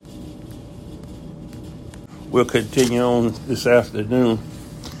We'll continue on this afternoon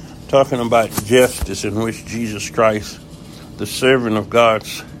talking about justice in which Jesus Christ, the servant of God,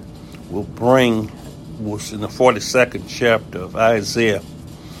 will bring, was in the 42nd chapter of Isaiah.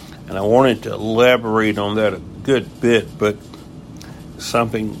 And I wanted to elaborate on that a good bit, but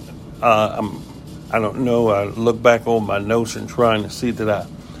something I don't know. I look back on my notes and trying to see that I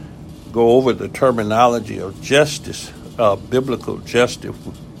go over the terminology of justice, biblical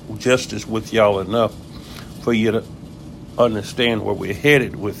justice with y'all enough for you to understand where we're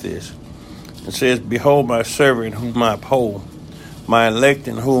headed with this. It says, "Behold my servant whom I uphold, my elect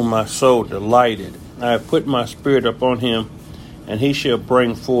in whom my soul delighted. I have put my spirit upon him, and he shall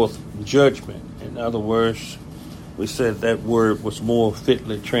bring forth judgment." In other words, we said that word was more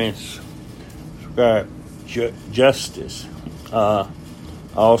fitly transcribed justice.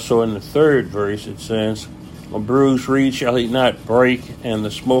 Also in the third verse it says, "A bruised reed shall he not break, and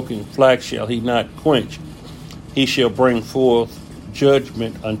the smoking flax shall he not quench. He shall bring forth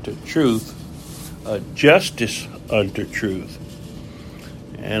judgment unto truth, justice unto truth."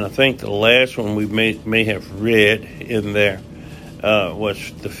 And I think the last one we may have read in there was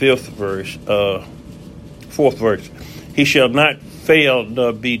the fourth verse. "He shall not fail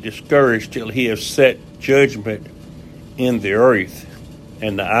nor be discouraged till he have set judgment in the earth,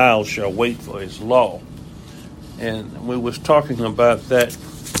 and the isles shall wait for his law." And we was talking about that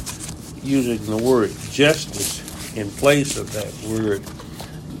using the word justice in place of that word.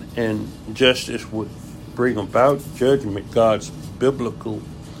 And justice would bring about judgment. God's biblical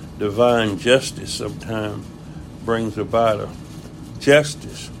divine justice sometimes brings about a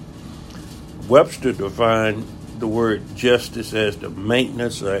justice. Webster defined the word justice as the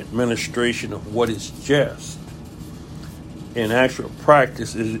maintenance or administration of what is just. In actual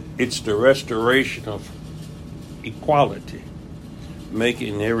practice, it's the restoration of equality,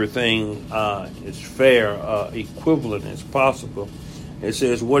 making everything as fair, equivalent as possible. It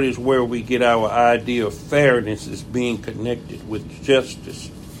says, what is where we get our idea of fairness is being connected with justice.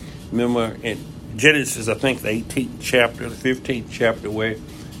 Remember in Genesis, I think the 18th chapter, the 15th chapter, where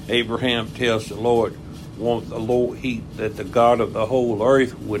Abraham tells the Lord, that the God of the whole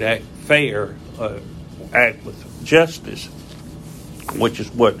earth would act fair, act with justice, which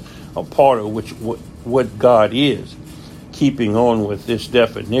is what God is. Keeping on with this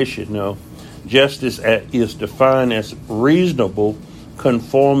definition, though, justice is defined as reasonable,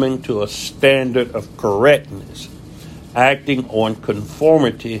 conforming to a standard of correctness, acting on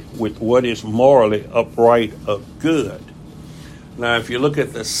conformity with what is morally upright or good. Now, if you look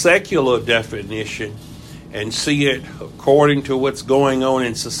at the secular definition and see it according to what's going on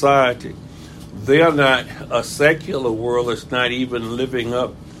in society, a secular world is not even living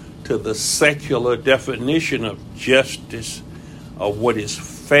up to the secular definition of justice, of what is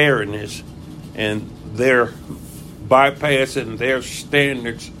fairness, and they're bypassing their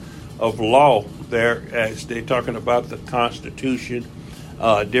standards of law there as they're talking about the Constitution,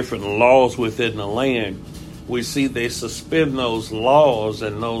 different laws within the land. We see they suspend those laws,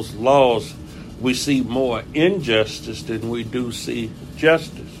 and those laws, we see more injustice than we do see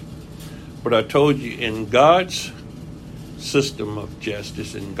justice. But I told you, in God's system of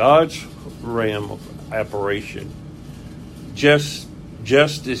justice, in God's realm of operation,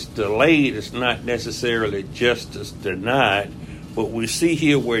 justice delayed is not necessarily justice denied. But we see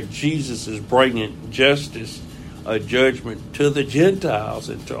here where Jesus is bringing justice, a judgment to the Gentiles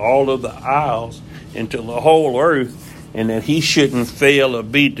and to all of the isles and to the whole earth, and that he shouldn't fail or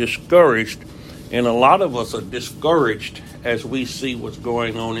be discouraged. And a lot of us are discouraged as we see what's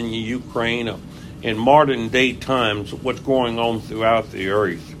going on in Ukraine or in modern day times, what's going on throughout the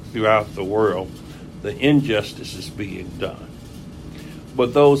earth, throughout the world. The injustice is being done.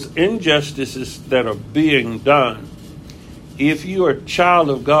 But those injustices that are being done, if you are a child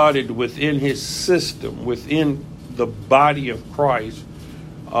of God and within his system, within the body of Christ,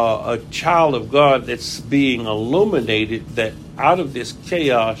 a child of God that's being illuminated, that out of this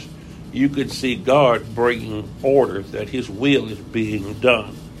chaos, you could see God bringing order, that his will is being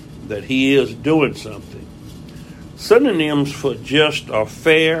done, that he is doing something. Synonyms for just are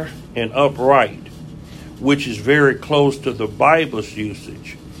fair and upright, which is very close to the Bible's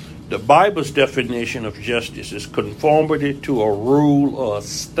usage. The Bible's definition of justice is conformity to a rule or a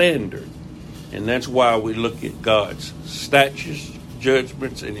standard. And that's why we look at God's statutes,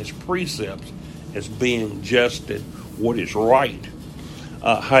 judgments, and his precepts as being just and what is right.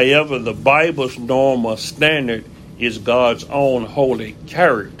 However, the Bible's norm or standard is God's own holy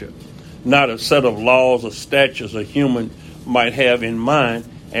character, not a set of laws or statutes a human might have in mind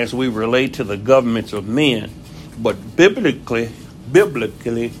as we relate to the governments of men. But biblically,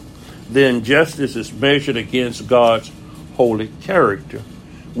 then justice is measured against God's holy character,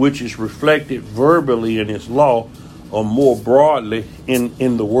 which is reflected verbally in his law or more broadly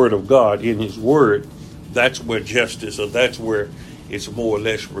in the word of God, in his word. That's where justice, or that's where it's more or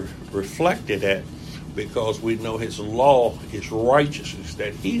less reflected at, because we know his law is righteousness,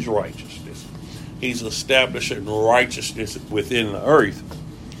 that he's righteousness. He's establishing righteousness within the earth.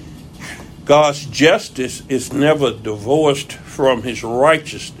 God's justice is never divorced from his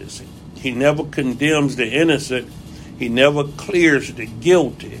righteousness. He never condemns the innocent. He never clears the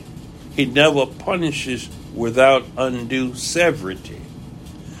guilty. He never punishes without undue severity.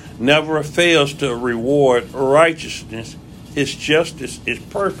 Never fails to reward righteousness. His justice is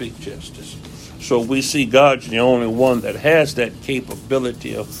perfect justice. So we see God's the only one that has that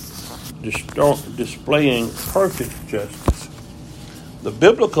capability of displaying perfect justice. The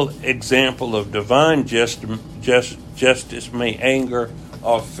biblical example of divine justice may anger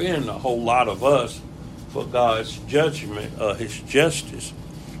or offend a whole lot of us for God's judgment, his justice.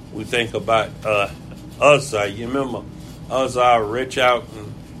 We think about Uzzah. You remember Uzzah reached out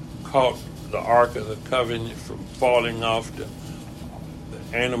and caught the Ark of the Covenant from falling off the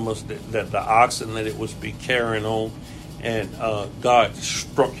animals, that the oxen that it was be carrying on, and God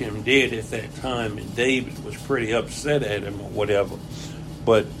struck him dead at that time, and David was pretty upset at him or whatever.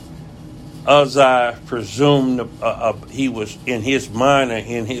 But Uzzah presumed he was in his mind and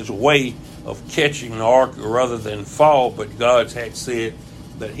in his way of catching the ark rather than fall, but God had said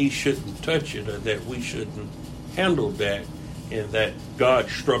that he shouldn't touch it, or that we shouldn't handle that, and that God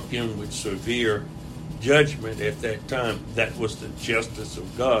struck him with severe judgment at that time. That was the justice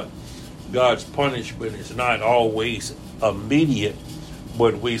of God. God's punishment is not always immediate,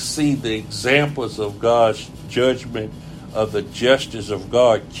 but we see the examples of God's judgment, of the justice of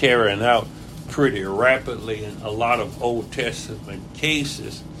God carrying out pretty rapidly in a lot of Old Testament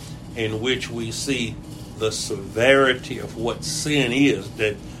cases, in which we see the severity of what sin is,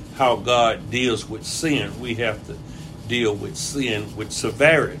 that how God deals with sin. We have to deal with sin with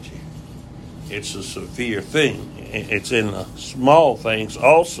severity. It's a severe thing. It's in the small things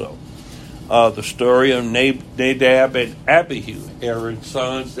also. The story of Nadab and Abihu, Aaron's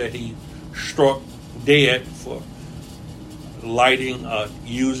sons, that he struck dead for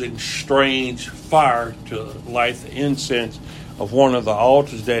using strange fire to light the incense of one of the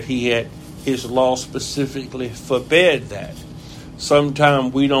altars that he had. His law specifically forbade that.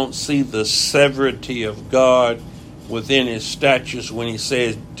 Sometimes we don't see the severity of God within his statutes when he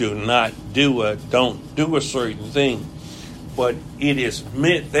says don't do a certain thing. But it is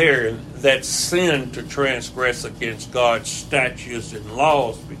meant there that sin to transgress against God's statutes and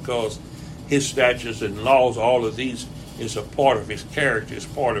laws, because his statutes and laws, all of these, is a part of his character, is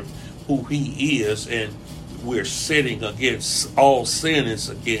part of who he is, and we're sinning against, all sin is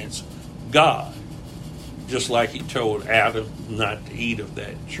against God. Just like he told Adam not to eat of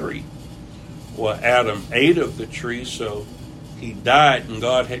that tree. Well, Adam ate of the tree, so he died, and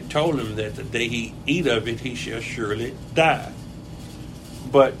God had told him that the day he eat of it, he shall surely die.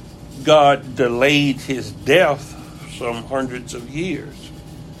 But God delayed his death some hundreds of years.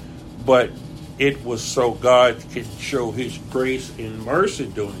 But it was so God could show his grace and mercy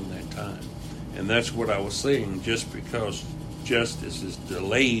during that time. And that's what I was saying. Just because justice is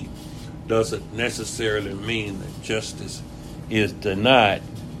delayed doesn't necessarily mean that justice is denied.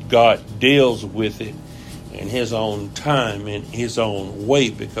 God deals with it in his own time, in his own way,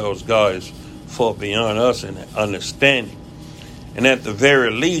 because God is far beyond us in understanding. And at the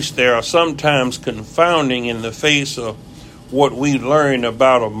very least, there are sometimes confounding in the face of what we learn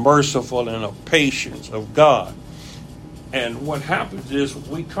about a merciful and a patience of God. And what happens is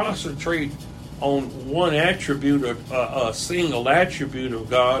we concentrate on one attribute, or a single attribute of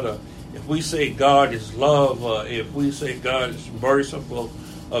God. If we say God is love, if we say God is merciful,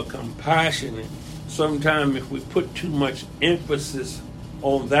 compassionate, sometimes if we put too much emphasis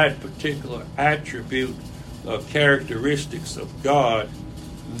on that particular attribute, characteristics of God,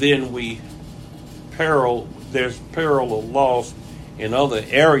 then there's peril of loss in other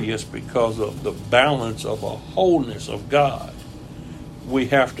areas because of the balance of a wholeness of God. We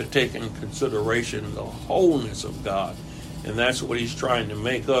have to take in consideration the wholeness of God, and that's what he's trying to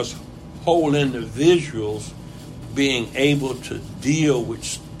make us whole individuals, being able to deal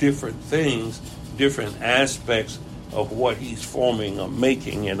with different things, different aspects of what he's forming or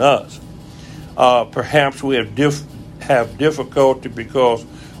making in us. Perhaps we have difficulty because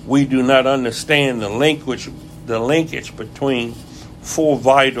we do not understand the linkage between four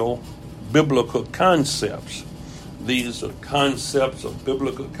vital biblical concepts. These are concepts of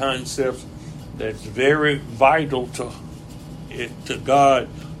biblical concepts that's very vital to to God,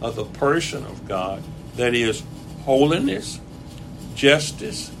 of the person of God, that is holiness,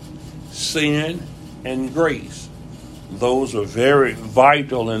 justice, sin, and grace. Those are very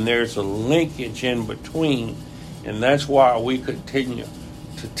vital, and there's a linkage in between, and that's why we continue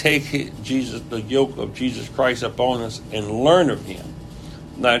to take the yoke of Jesus Christ upon us and learn of him.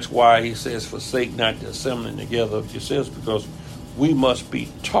 That's why he says, forsake not the assembling together of yourselves, because we must be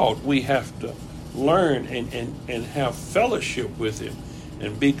taught. We have to learn and have fellowship with him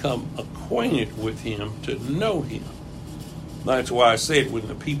and become acquainted with him to know him. That's why I said when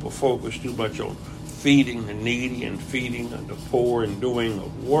the people focus too much on feeding the needy and feeding the poor and doing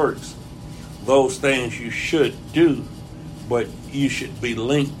of works, those things you should do, but you should be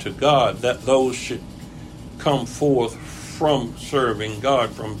linked to God, that those should come forth from serving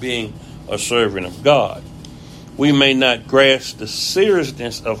God, from being a servant of God. We may not grasp the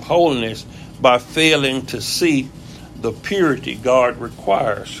seriousness of holiness by failing to see the purity God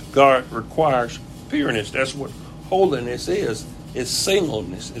requires. God requires pureness. That's what holiness is. It's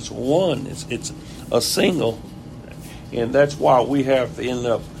singleness. It's one. It's a single. And that's why we have to end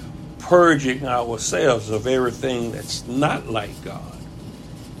up purging ourselves of everything that's not like God.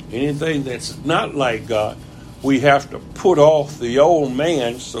 Anything that's not like God, we have to put off the old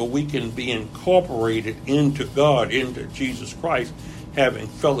man so we can be incorporated into God, into Jesus Christ, having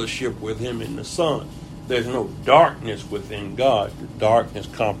fellowship with him in the Son. There's no darkness within God. The darkness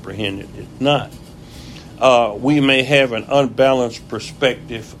comprehended it not. We may have an unbalanced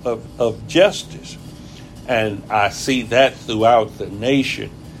perspective of justice. And I see that throughout the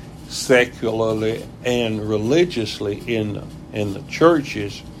nation, secularly and religiously in the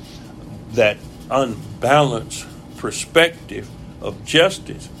churches, that unbalanced perspective of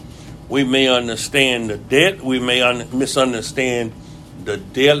justice. We may understand the debt. We may misunderstand the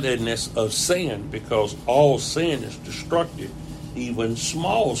deadliness of sin, because all sin is destructive, even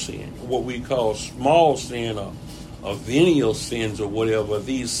small sin, what we call small sin or venial sins or whatever.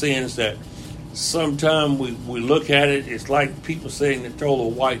 These sins that sometimes we look at it, it's like people saying they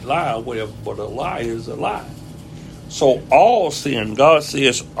told a white lie or whatever, but a lie is a lie. So all sin, God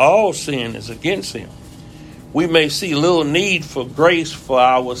says all sin is against him. We may see little need for grace for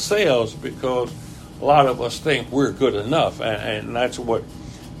ourselves because a lot of us think we're good enough. And that's what,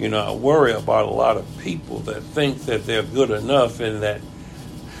 I worry about, a lot of people that think that they're good enough, and that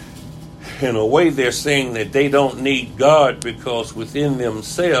in a way they're saying that they don't need God because within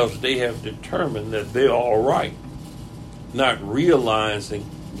themselves they have determined that they're all right, not realizing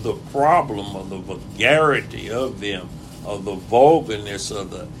the problem of the vulgarity of them, of the vulgarness,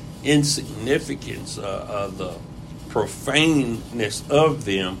 of the insignificance, of the profaneness of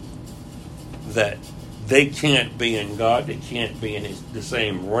them, that they can't be in God. They can't be in the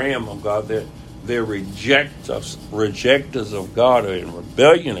same realm of God. They're rejectors of God, or in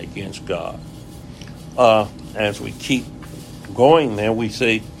rebellion against God. As we keep going there, we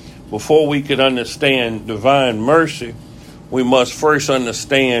say, before we could understand divine mercy, we must first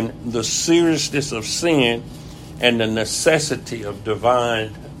understand the seriousness of sin and the necessity of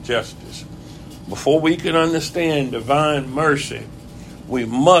divine justice. Before we can understand divine mercy, we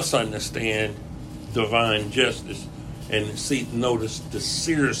must understand divine justice and notice the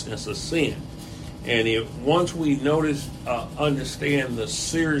seriousness of sin. And once we understand the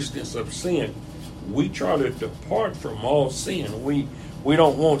seriousness of sin, we try to depart from all sin. We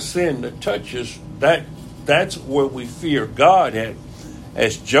don't want sin to touch us. That's where we fear God at.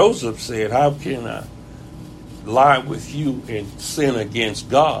 As Joseph said, how can I lie with you and sin against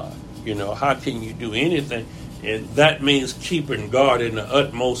God? How can you do anything? And that means keeping God in the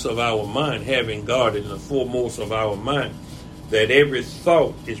utmost of our mind, having God in the foremost of our mind, that every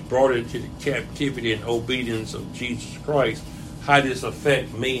thought is brought into the captivity and obedience of Jesus Christ. How does this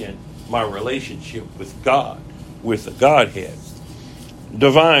affect me and my relationship with God, with the Godhead?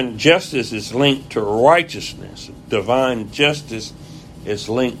 Divine justice is linked to righteousness. Divine justice is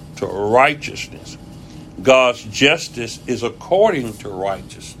linked to righteousness. God's justice is according to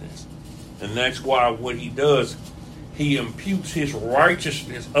righteousness. And that's why what he does, he imputes his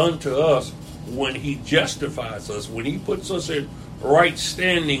righteousness unto us when he justifies us. When he puts us in right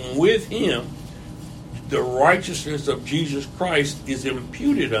standing with him, the righteousness of Jesus Christ is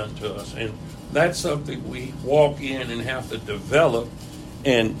imputed unto us. And that's something we walk in and have to develop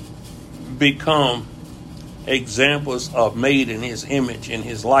and become examples of, made in his image and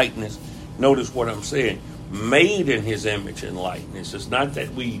his likeness. Notice what I'm saying. Made in his image and likeness. It's not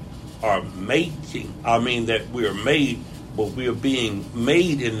that we are that we are made, but we are being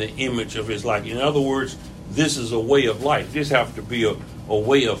made in the image of his likeness. In other words, this is a way of life. This has to be a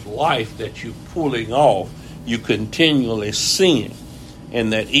way of life that you're pulling off. you continually sin.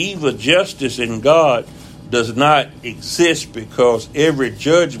 And that evil justice in God does not exist because every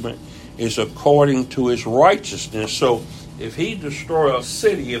judgment is according to his righteousness. So if he destroys a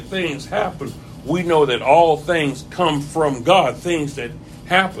city, if things happen, we know that all things come from God. Things that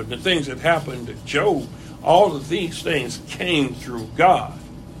happened, the things that happened to Job, all of these things came through God.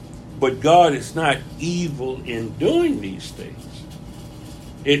 But God is not evil in doing these things.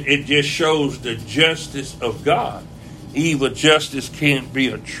 It just shows the justice of God. Evil justice can't be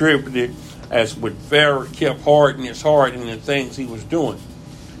attributed as what Pharaoh kept hardening his heart in the things he was doing.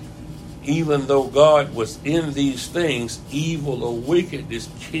 Even though God was in these things, evil or wickedness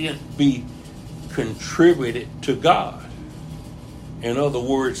can't be contributed to God. In other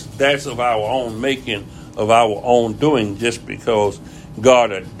words, that's of our own making, of our own doing. Just because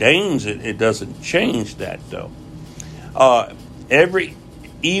God ordains it, it doesn't change that, though. Every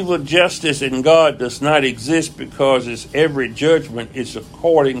evil justice in God does not exist because every judgment is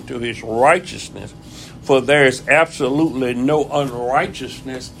according to his righteousness. For there is absolutely no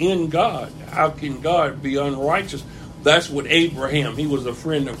unrighteousness in God. How can God be unrighteous? That's what Abraham, he was a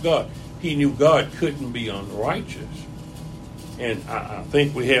friend of God. He knew God couldn't be unrighteous. And I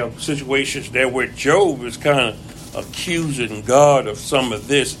think we have situations there where Job is kind of accusing God of some of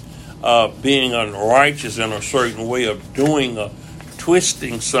this being unrighteous in a certain way of doing or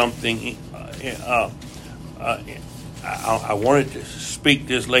twisting something. I wanted to speak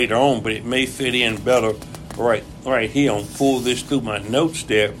this later on, but it may fit in better right here. I'll pull this through my notes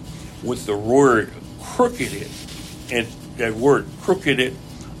there with the word crookeded. And that word crookeded,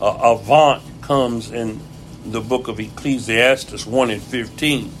 avant, comes in the book of Ecclesiastes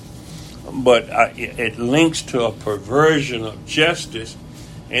 1:15. But it links to a perversion of justice,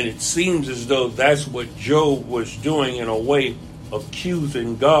 and it seems as though that's what Job was doing in a way,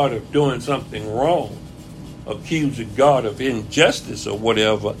 accusing God of doing something wrong, accusing God of injustice or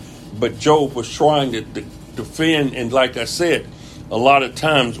whatever. But Job was trying to defend, and like I said, a lot of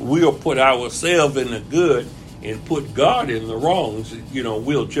times we'll put ourselves in the good and put God in the wrongs. You know,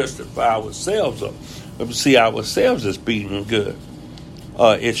 we'll justify ourselves up, but see ourselves as being good.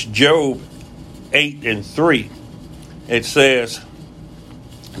 It's Job 8:3. It says,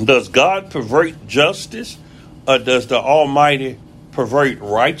 does God pervert justice, or does the Almighty pervert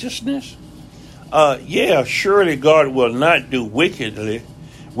righteousness? Yeah, surely God will not do wickedly,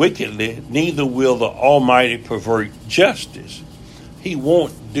 neither will the Almighty pervert justice. He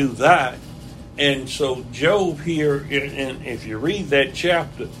won't do that. And so Job here, and if you read that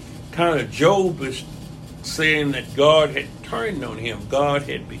chapter, kind of Job is saying that God had turned on him. God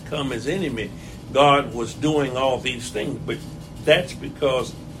had become his enemy. God was doing all these things. But that's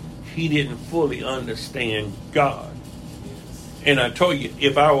because he didn't fully understand God. And I told you,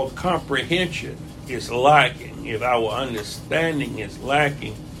 if our comprehension is lacking, if our understanding is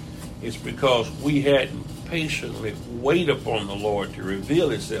lacking, it's because we hadn't patiently wait upon the Lord to reveal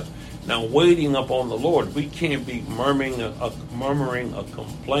himself. Now, waiting upon the Lord, we can't be murmuring or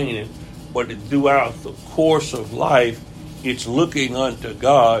complaining, but throughout the course of life, it's looking unto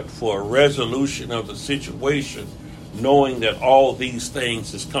God for a resolution of the situation, knowing that all these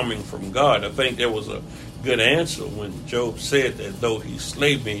things is coming from God. I think there was a good answer when Job said that though he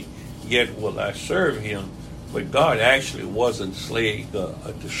slay me, yet will I serve him. But God actually wasn't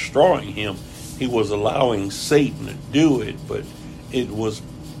destroying him. He was allowing Satan to do it, but it was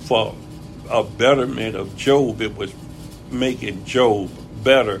for a betterment of Job. It was making Job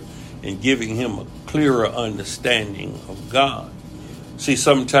better and giving him a clearer understanding of God. See,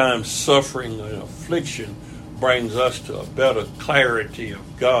 sometimes suffering and affliction brings us to a better clarity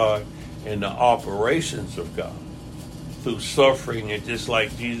of God and the operations of God. Through suffering, it's just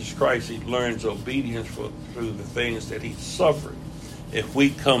like Jesus Christ, he learns obedience through the things that he suffered. If we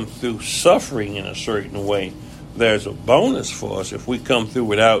come through suffering in a certain way, there's a bonus for us if we come through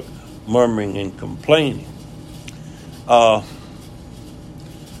without murmuring and complaining.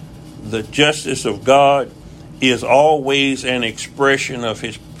 The justice of God is always an expression of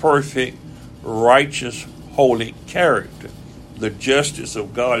his perfect, righteous, holy character. The justice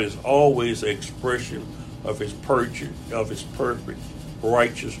of God is always an expression of his perfect,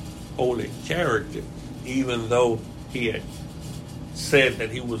 righteous, holy character. Even though he had said that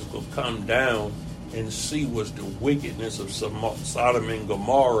he was going to come down and see was the wickedness of Sodom and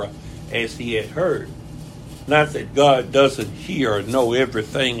Gomorrah as he had heard. Not that God doesn't hear or know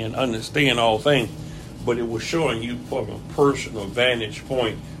everything and understand all things, but it was showing you from a personal vantage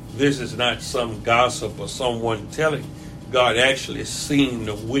point, this is not some gossip or someone telling. God actually seen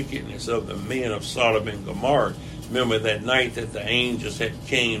the wickedness of the men of Sodom and Gomorrah. Remember that night that the angels had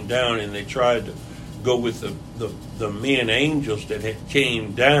came down and they tried to go with the men angels that had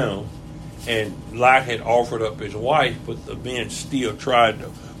came down, and Lot had offered up his wife, but the men still tried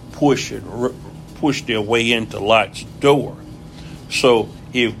to push their way into Lot's door. So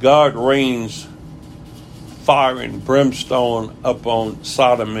if God rains fire and brimstone upon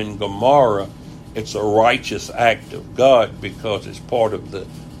Sodom and Gomorrah, it's a righteous act of God because it's part of the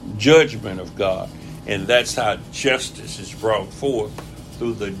judgment of God. And that's how justice is brought forth,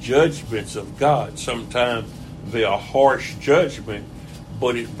 through the judgments of God. Sometimes they are harsh judgment,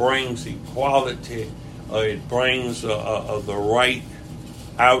 but it brings equality. It brings the right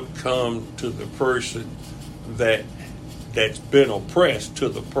outcome to the person that's been oppressed, to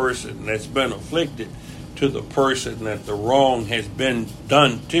the person that's been afflicted, to the person that the wrong has been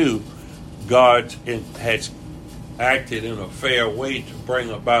done to. God has acted in a fair way to bring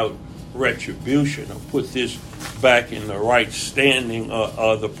about retribution, or put this back in the right standing,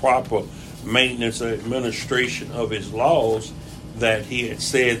 the proper maintenance or administration of his laws, that he had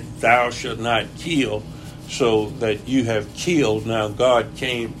said, thou shalt not kill, so that you have killed. Now God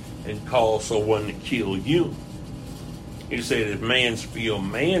came and caused someone to kill you. He said, if man spill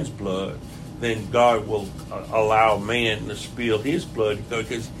man's blood, then God will allow man to spill his blood,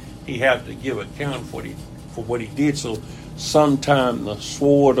 because he have to give account for what he did. So sometimes the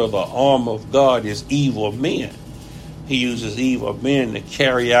sword or the arm of God is evil men. He uses evil men to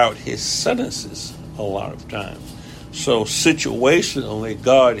carry out his sentences a lot of times. So situationally,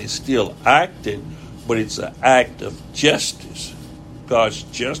 God is still acting, but it's an act of justice. God's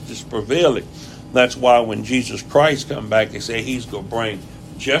justice prevailing. That's why when Jesus Christ come back, they say he's going to bring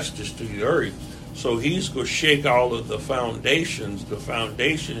justice to the earth. So he's going to shake all of the foundations. The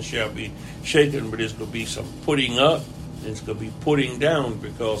foundations shall be shaken, but there's going to be some putting up, and it's going to be putting down,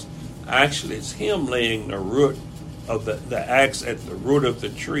 because actually it's him laying the root of the axe at the root of the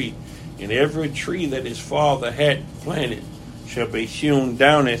tree. And every tree that his father had planted shall be hewn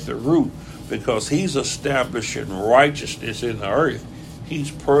down at the root, because he's establishing righteousness in the earth. He's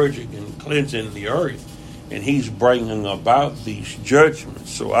purging and cleansing the earth, and he's bringing about these judgments.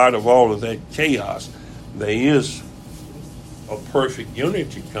 So out of all of that chaos, there is a perfect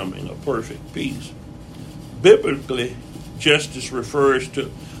unity coming, a perfect peace. Biblically, justice refers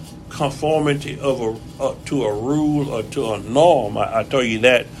to conformity of to a rule or to a norm. I told you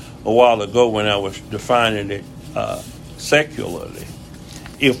that a while ago when I was defining it secularly.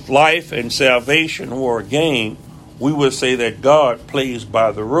 If life and salvation were a game, we would say that God plays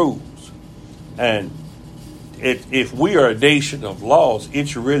by the rules. And if we are a nation of laws,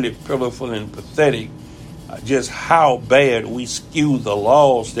 it's really pitiful and pathetic just how bad we skew the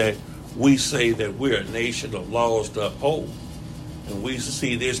laws that we say that we're a nation of laws to uphold. And we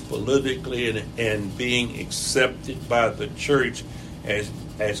see this politically and being accepted by the church as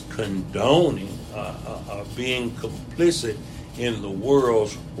condoning, being complicit in the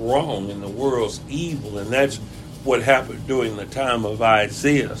world's wrong, in the world's evil. And that's what happened during the time of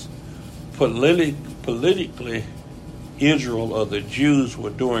Isaiah. Politically, Israel or the Jews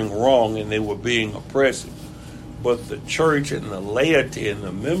were doing wrong and they were being oppressive. But the church and the laity and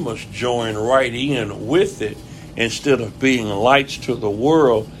the members joined right in with it. Instead of being lights to the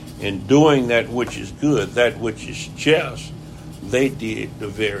world and doing that which is good, that which is just, they did the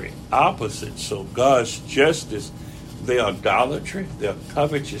very opposite. So God's justice, their idolatry, their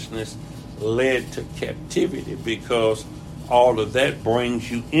covetousness led to captivity, because all of that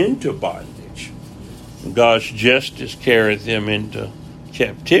brings you into bondage. God's justice carried them into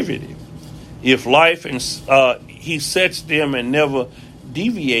captivity. If life, he sets them and never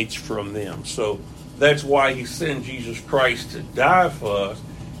deviates from them. So that's why he sent Jesus Christ to die for us,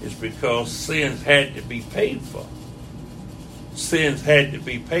 is because sins had to be paid for. Sins had to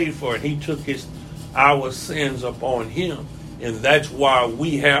be paid for, and he took our sins upon him. And that's why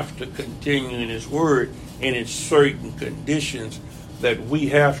we have to continue in his word, and in certain conditions that we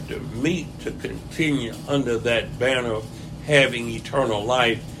have to meet to continue under that banner of having eternal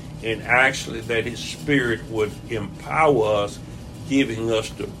life, and actually that his spirit would empower us, giving us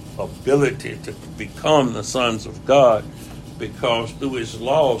the ability to become the sons of God, because through his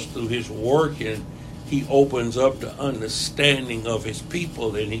laws, through his working, he opens up the understanding of his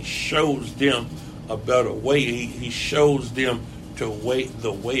people, and he shows them a better way. He shows them the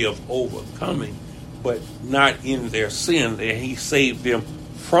way of overcoming, but not in their sin. He saved them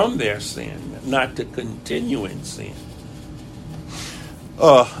from their sin, not to continue in sin.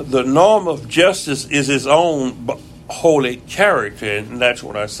 The norm of justice is his own holy character, and that's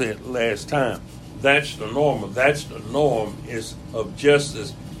what I said last time. That's the norm. That's the norm of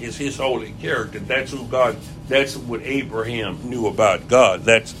justice is his holy character. That's who God. That's what Abraham knew about God.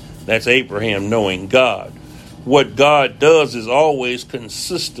 That's That's Abraham knowing God. What God does is always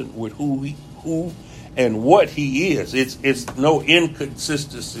consistent with who and what he is. It's no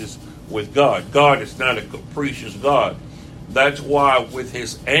inconsistencies with God. God is not a capricious God. That's why with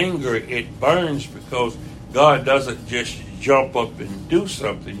his anger it burns, because God doesn't just jump up and do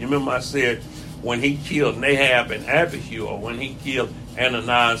something. You remember I said when he killed Nahab and Abihu, or when he killed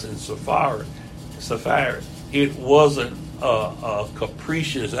Ananias and Sapphira, it wasn't a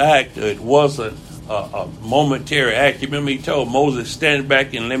capricious act. It wasn't a momentary act. You remember he told Moses, stand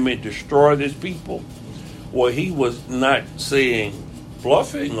back and let me destroy this people? Well, he was not saying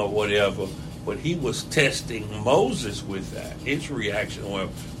bluffing or whatever, but he was testing Moses with that. His reaction was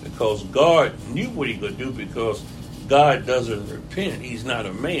because God knew what he could do, because God doesn't repent. He's not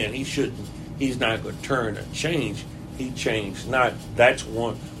a man. He's not going to turn or change. He changed not. That's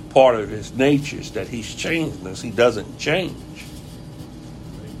one part of his nature, is that he's changeless. He doesn't change.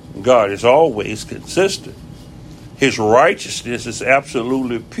 God is always consistent. His righteousness is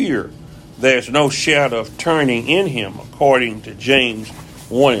absolutely pure. There's no shadow of turning in him, according to James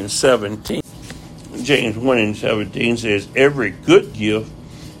 1:17. James 1:17 says, every good gift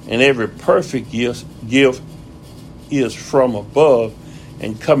and every perfect gift is from above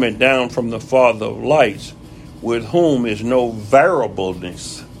and coming down from the Father of lights, with whom is no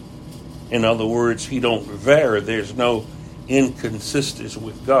variableness. In other words, he don't vary. There's no inconsistency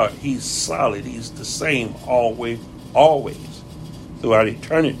with God. He's solid. He's the same always, throughout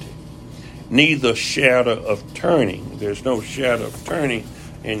eternity. Neither shadow of turning. There's no shadow of turning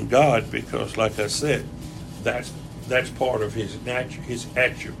in God, because, like I said, that's part of his nature, his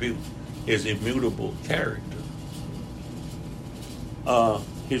attribute, his immutable character.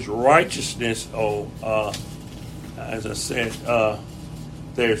 His righteousness, as I said,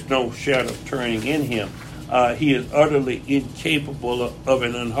 there's no shadow of turning in him. He is utterly incapable of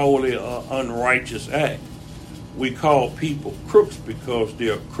an unholy or unrighteous act. We call people crooks because they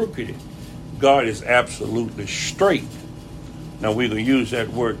are crooked. God is absolutely straight. Now, we're going to use that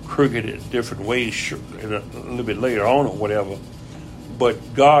word crooked in different ways a little bit later on or whatever.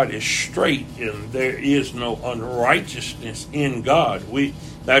 But God is straight, and there is no unrighteousness in God.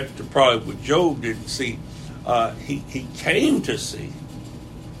 That's probably what Job didn't see. He came to see.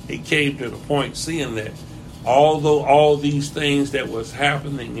 He came to the point seeing that although all these things that was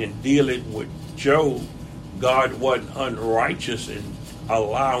happening and dealing with Job, God wasn't unrighteous in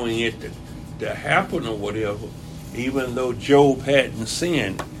allowing it to happen or whatever. Even though Job hadn't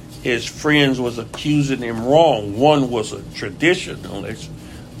sinned, his friends was accusing him wrong. One was a traditionalist.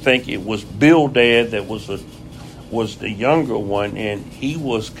 I think it was Bildad that was the younger one, and he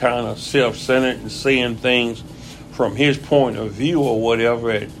was kind of self-centered and saying things from his point of view or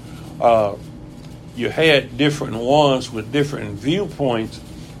whatever. You had different ones with different viewpoints,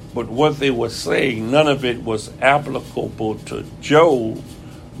 but what they were saying, none of it was applicable to Job.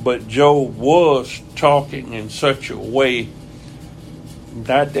 But Job was talking in such a way,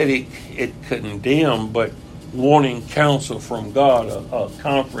 not that it condemned, but wanting counsel from God, a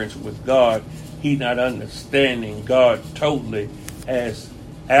conference with God. He not understanding God totally, as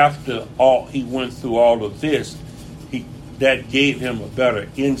after all he went through all of this, that gave him a better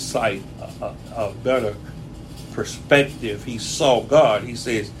insight, a better perspective. He saw God. He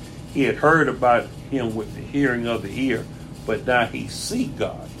says he had heard about him with the hearing of the ear, but now he see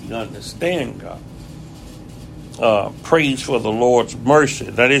God. He understand God. Praise for the Lord's mercy.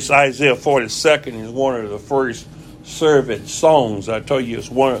 That is Isaiah 42nd is one of the first servant songs. I told you it's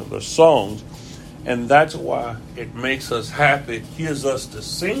one of the songs. And that's why it makes us happy. It gives us to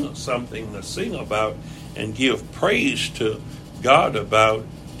sing something to sing about and give praise to God about,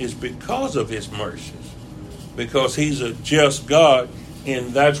 is because of his mercies. Because he's a just God,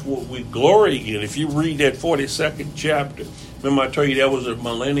 and that's what we glory in. If you read that 42nd chapter, remember I told you that was a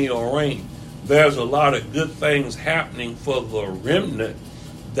millennial reign. There's a lot of good things happening for the remnant.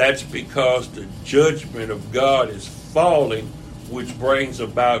 That's because the judgment of God is falling, which brings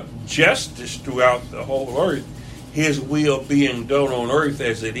about justice throughout the whole earth. His will being done on earth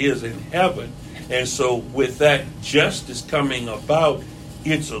as it is in heaven. And so with that justice coming about,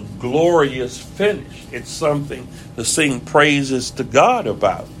 it's a glorious finish. It's something to sing praises to God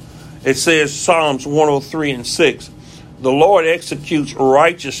about. It says, Psalms 103:6, the Lord executes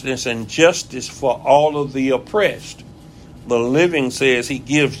righteousness and justice for all of the oppressed. The Living says he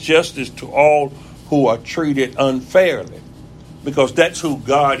gives justice to all who are treated unfairly. Because that's who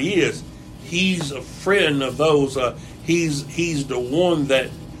God is. He's a friend of those. He's the one that,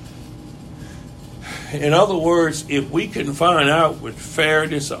 in other words, if we can find out with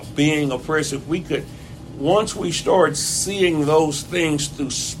fairness of being oppressed, if we could once we start seeing those things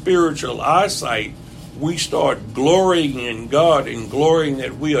through spiritual eyesight, we start glorying in God and glorying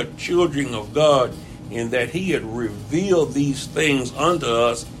that we are children of God and that He had revealed these things unto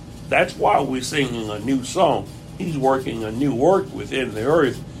us. That's why we're singing a new song. He's working a new work within the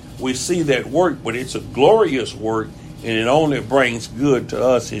earth. We see that work, but it's a glorious work, and it only brings good to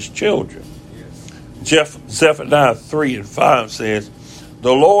us, His children. Yes. Zephaniah 3:5 says,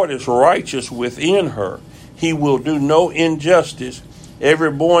 "The Lord is righteous within her. He will do no injustice.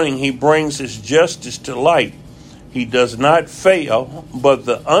 Every morning He brings His justice to light. He does not fail, but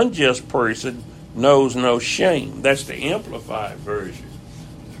the unjust person knows no shame." That's the Amplified version.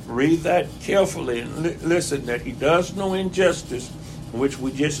 Read that carefully and listen that He does no injustice, which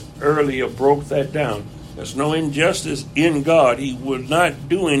we just earlier broke that down. There's no injustice in God. He will not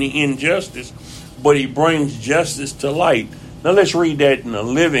do any injustice, but He brings justice to light. Now let's read that in the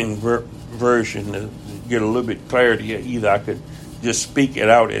Living version to get a little bit clarity. Either I could just speak it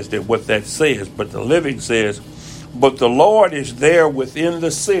out as to what that says, but the Living says, "But the Lord is there within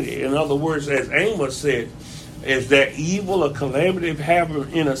the city." In other words, as Amos said, is there evil or calamity happening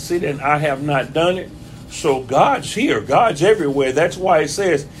in a city and I have not done it? So God's here. God's everywhere. That's why it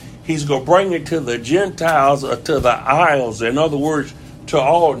says He's going to bring it to the Gentiles or to the isles. In other words, to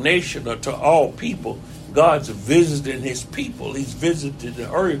all nations or to all people. God's visiting His people. He's visited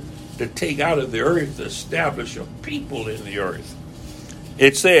the earth to take out of the earth, to establish a people in the earth.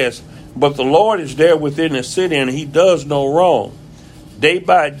 It says, "But the Lord is there within the city, and He does no wrong. Day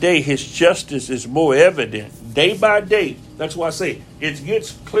by day, His justice is more evident." Day by day. That's why I say it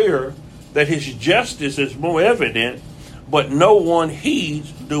gets clearer that His justice is more evident, but no one heeds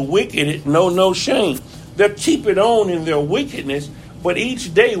the wicked, no shame. They keep it on in their wickedness, but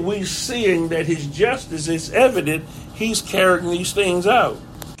each day we're seeing that His justice is evident. He's carrying these things out.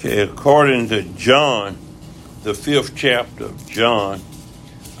 Okay, according to John, the 5th chapter of John,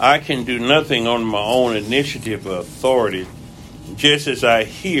 "I can do nothing on my own initiative or authority. Just as I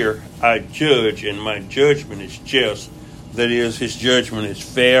hear, I judge, and my judgment is just." That is, His judgment is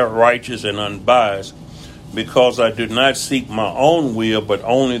fair, righteous, and unbiased, because I do not seek my own will, but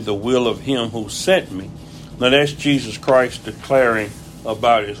only the will of Him who sent me. Now that's Jesus Christ declaring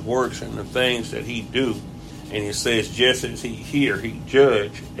about His works and the things that He do. And He says, just as He hear, He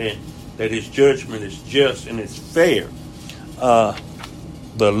judge, and that His judgment is just and it's fair.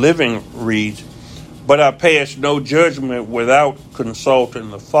 The Living reads, "But I pass no judgment without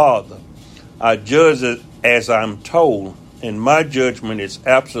consulting the Father. I judge it as I'm told, and my judgment is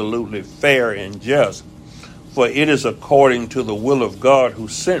absolutely fair and just, for it is according to the will of God who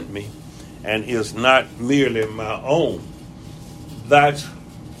sent me, and is not merely my own." That's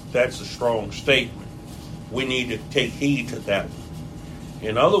a strong statement. We need to take heed to that one.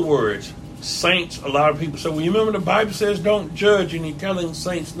 In other words, saints, a lot of people say, well, you remember the Bible says don't judge, and He's telling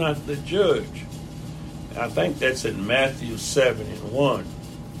saints not to judge. I think that's in Matthew 7:1.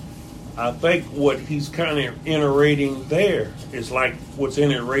 I think what He's kind of iterating there is like what's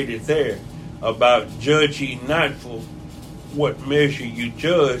iterated there about judge ye not, for what measure you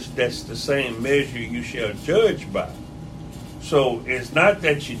judge, that's the same measure you shall judge by. So it's not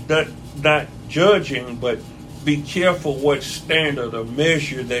that you're not judging, but be careful what standard or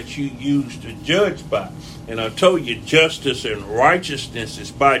measure that you use to judge by. And I told you, justice and righteousness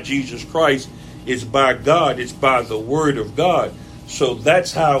is by Jesus Christ, it's by God, it's by the Word of God. So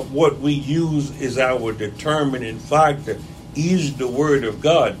that's how what we use is our determining factor, is the Word of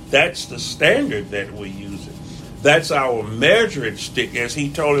God. That's the standard that we use it. That's our measuring stick, as He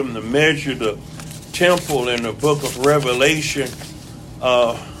told him to measure the temple in the book of Revelation,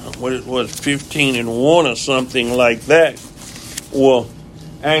 what it was, 15:1 or something like that. Well,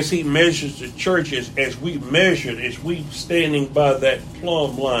 as He measures the churches, as we measured, as we standing by that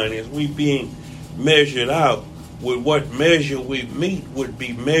plumb line, as we being measured out, with what measure we meet would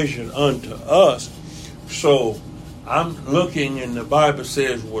be measured unto us. So I'm looking, and the Bible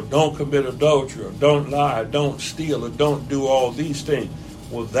says, well, don't commit adultery, or don't lie, don't steal, or don't do all these things.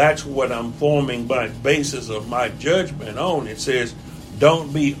 Well, that's what I'm forming by basis of my judgment on. It says,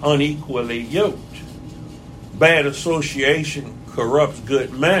 don't be unequally yoked. Bad association corrupts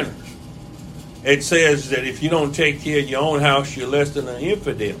good manners. It says that if you don't take care of your own house, you're less than an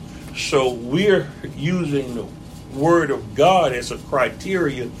infidel. So we're using the Word of God as a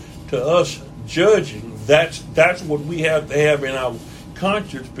criteria to us judging. That's what we have to have in our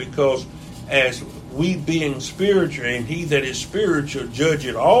conscience, because as we being spiritual, and He that is spiritual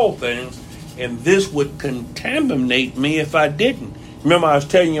judgeth all things, and this would contaminate me if I didn't. Remember I was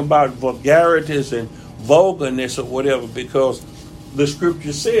telling you about vulgarities and vulgarness or whatever, because the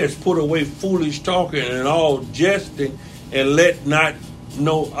scripture says, put away foolish talking and all jesting, and let not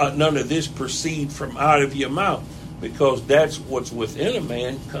none of this proceed from out of your mouth, because that's what's within a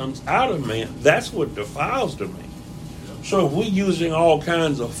man comes out of man. That's what defiles the man. So if we're using all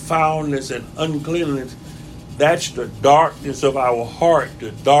kinds of foulness and uncleanness, that's the darkness of our heart,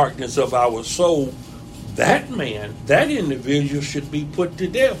 the darkness of our soul. That man, that individual should be put to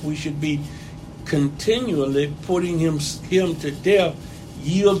death. We should be continually putting him to death,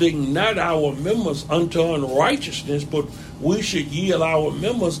 yielding not our members unto unrighteousness, but we should yield our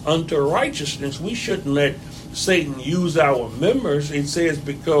members unto righteousness. We shouldn't let Satan use our members. It says,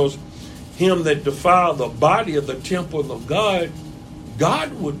 because him that defile the body of the temple of God,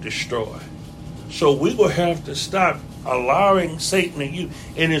 God would destroy. So we will have to stop allowing Satan to use,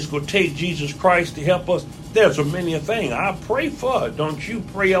 and it's going to take Jesus Christ to help us. There's a many a thing I pray for. Don't you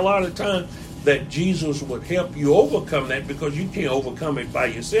pray a lot of time that Jesus would help you overcome that, because you can't overcome it by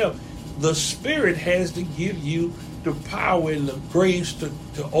yourself. The Spirit has to give you the power and the grace to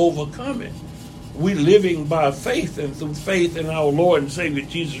overcome it. We living by faith, and through faith in our Lord and Savior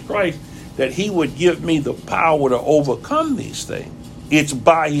Jesus Christ, that he would give me the power to overcome these things. It's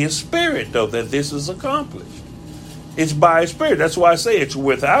by his Spirit, though, that this is accomplished. It's by his Spirit. That's why I say it's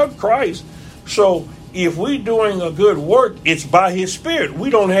without Christ. So if we're doing a good work, it's by his Spirit. We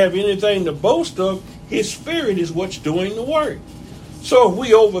don't have anything to boast of. His Spirit is what's doing the work. So if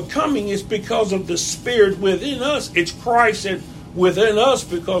we overcoming, it's because of the Spirit within us. It's Christ within us,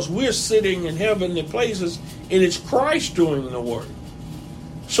 because we're sitting in heavenly places, and it's Christ doing the work.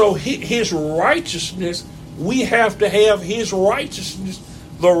 So his righteousness, we have to have his righteousness,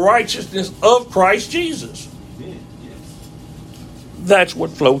 the righteousness of Christ Jesus. That's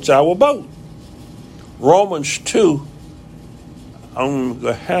what floats our boat. Romans 2, I'm going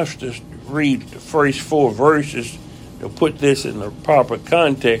to have to read the first 4 verses to put this in the proper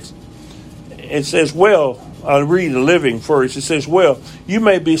context. It says, well, I'll read the living first. It says, well, you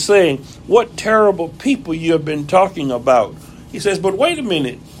may be saying, what terrible people you have been talking about. He says, but wait a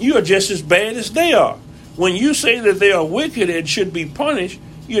minute, you are just as bad as they are. When you say that they are wicked and should be punished,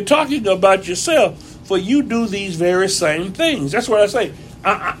 you're talking about yourself, for you do these very same things. That's what I say.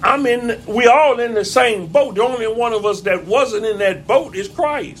 We all in the same boat. The only one of us that wasn't in that boat is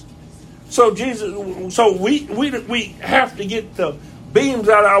Christ. So we have to get the beams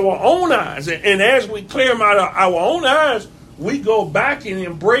out of our own eyes. And as we clear them out of our own eyes, we go back and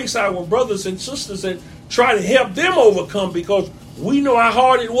embrace our brothers and sisters and try to help them overcome, because we know how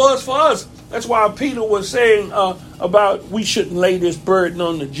hard it was for us. That's why Peter was saying about we shouldn't lay this burden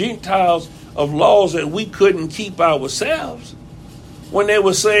on the Gentiles of laws that we couldn't keep ourselves. When they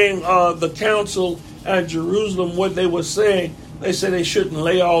were saying the council at Jerusalem, what they were saying, they said they shouldn't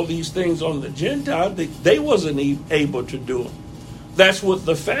lay all these things on the Gentiles. They wasn't able to do them. That's what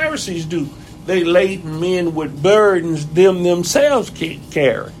the Pharisees do. They laden men with burdens themselves can't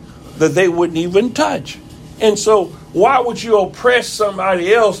carry, that they wouldn't even touch. And so why would you oppress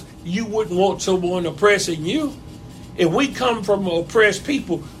somebody else? You wouldn't want someone oppressing you. If we come from oppressed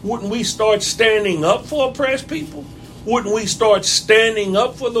people, wouldn't we start standing up for oppressed people? Wouldn't we start standing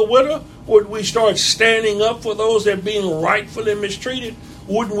up for the widow? Wouldn't we start standing up for those that are being rightfully mistreated?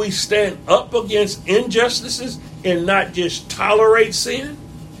 Wouldn't we stand up against injustices and not just tolerate sin?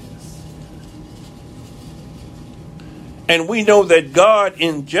 And we know that God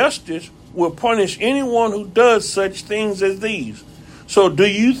in justice will punish anyone who does such things as these. So do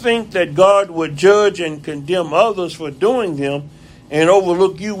you think that God would judge and condemn others for doing them and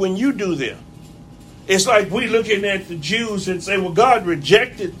overlook you when you do them? It's like we looking at the Jews and say, well, God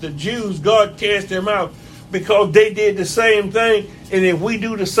rejected the Jews. God cast them out because they did the same thing. And if we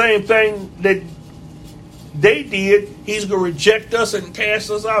do the same thing that they did, he's going to reject us and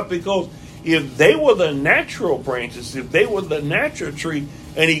cast us out. Because if they were the natural branches, if they were the natural tree,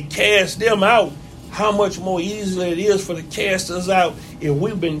 and he cast them out, how much more easily it is for to cast us out if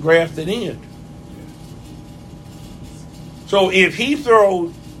we've been grafted in. So if he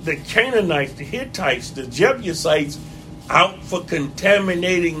throws the Canaanites, the Hittites, the Jebusites out for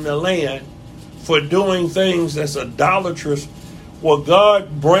contaminating the land, for doing things that's idolatrous, well,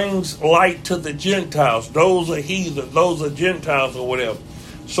 God brings light to the Gentiles. Those are heathen, those are Gentiles or whatever.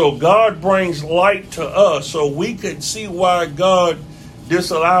 So God brings light to us so we can see why God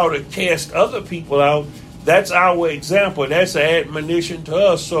disallowed to cast other people out. That's our example. That's an admonition to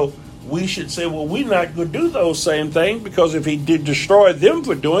us. So we should say, well, we're not going to do those same things, because if he did destroy them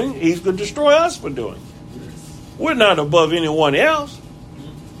for doing, he's going to destroy us for doing. We're not above anyone else.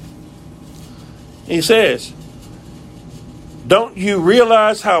 He says, don't you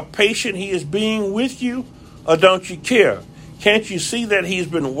realize how patient he is being with you, or don't you care? Can't you see that he's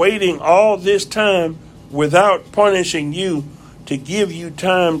been waiting all this time without punishing you to give you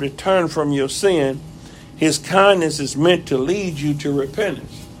time to turn from your sin? His kindness is meant to lead you to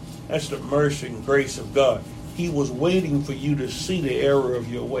repentance. That's the mercy and grace of God. He was waiting for you to see the error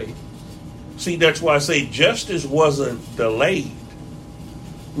of your way. See, that's why I say justice wasn't delayed.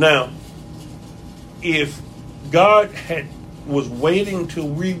 Now, if God was waiting till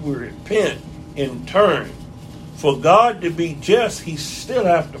we would repent and turn, for God to be just, he still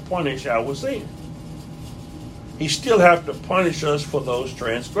have to punish our sin. He still have to punish us for those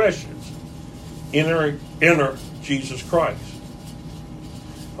transgressions. Enter Jesus Christ.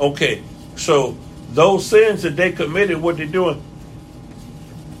 Okay, so those sins that they committed, what they're doing,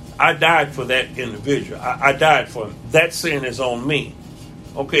 I died for that individual. I died for him. That sin is on me.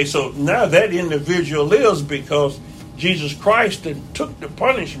 Okay, so now that individual lives because Jesus Christ took the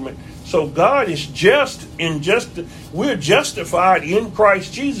punishment. So God is just in we're justified in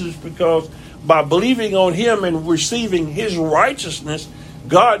Christ Jesus because by believing on him and receiving his righteousness,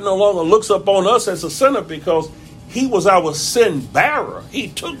 God no longer looks upon us as a sinner because he was our sin bearer. He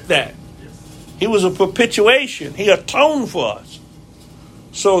took that. He was a perpetuation. He atoned for us.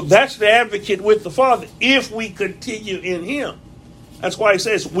 So that's the advocate with the Father if we continue in him. That's why he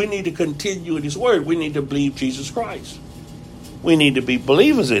says we need to continue in his word. We need to believe Jesus Christ. We need to be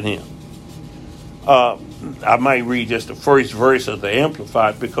believers in him. I might read just the first verse of the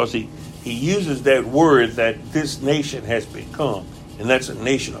Amplified because he uses that word that this nation has become. And that's a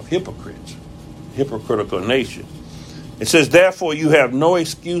nation of hypocrites. Hypocritical nation. It says, therefore you have no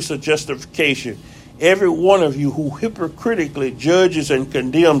excuse or justification. Every one of you who hypocritically judges and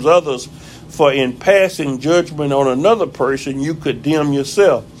condemns others, for in passing judgment on another person, you condemn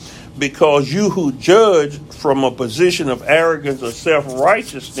yourself. Because you who judge from a position of arrogance or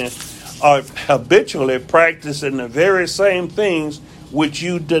self-righteousness are habitually practicing the very same things which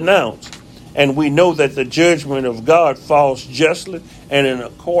you denounce. And we know that the judgment of God falls justly and in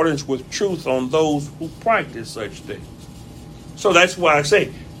accordance with truth on those who practice such things. So that's why I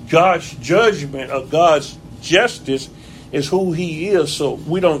say God's judgment or God's justice is who he is. So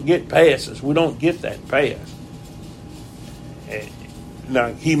we don't get passes. We don't get that pass.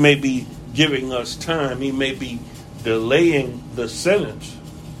 Now, he may be giving us time. He may be delaying the sentence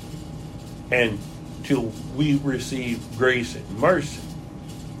until we receive grace and mercy.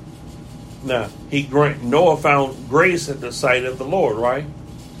 Now, Noah found grace in the sight of the Lord, right?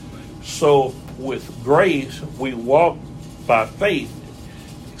 So with grace, we walk by faith.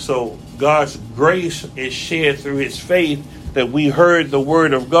 So God's grace is shared through his faith that we heard the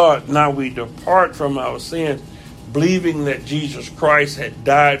word of God. Now we depart from our sins, believing that Jesus Christ had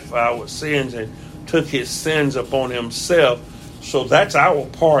died for our sins and took his sins upon himself. So that's our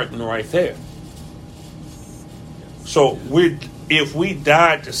part right there. So if we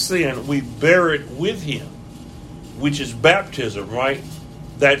died to sin, we buried with him, which is baptism, right?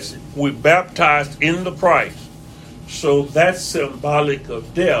 We're baptized in the Christ. So that's symbolic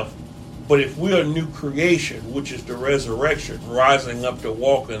of death. But if we're a new creation, which is the resurrection, rising up to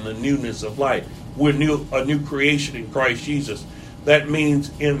walk in the newness of life, we're a new creation in Christ Jesus. That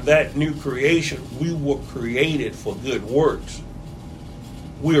means in that new creation, we were created for good works.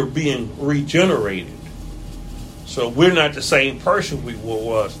 We're being regenerated. So we're not the same person we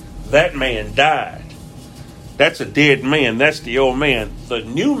was. That man died. That's a dead man. That's the old man. The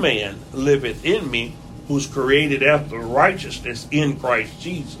new man liveth in me, who's created after righteousness in Christ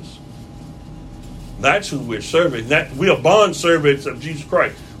Jesus. That's who we're serving. That we are bond servants of Jesus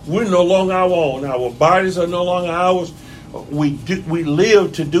Christ. We're no longer our own. Our bodies are no longer ours. We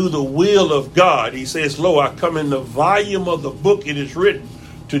live to do the will of God. He says, lo, I come in the volume of the book it is written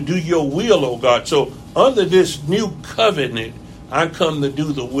to do your will, O God. So under this new covenant, I come to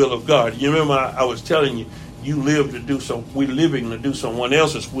do the will of God. You remember I was telling you, we're living to do someone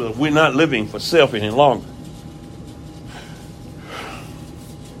else's will. We're not living for self any longer.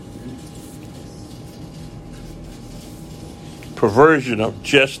 Perversion of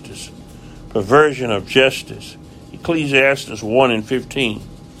justice. Perversion of justice. Ecclesiastes 1:15.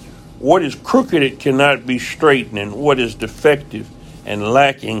 What is crooked, it cannot be straightened, and what is defective and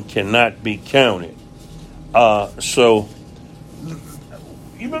lacking cannot be counted. So,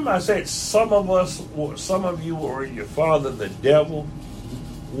 you remember I said some of you are your father, the devil.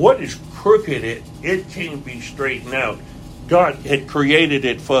 What is crooked, it can't be straightened out. God had created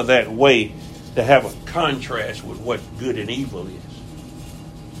it for that way to have a contrast with what good and evil is.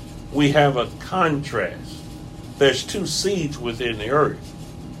 We have a contrast. There's two seeds within the earth.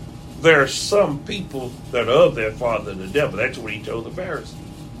 There are some people that are of their father, the devil. That's what he told the Pharisees.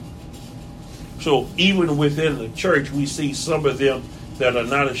 So even within the church, we see some of them that are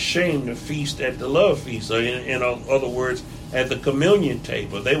not ashamed to feast at the love feast. So in other words, at the communion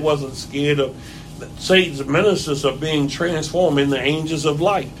table. They wasn't scared of Satan's ministers are being transformed in the angels of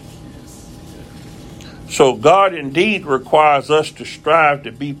light. So God indeed requires us to strive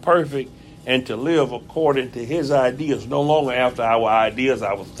to be perfect and to live according to his ideas, no longer after our ideas,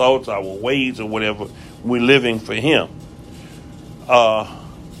 our thoughts, our ways, or whatever. We're living for him.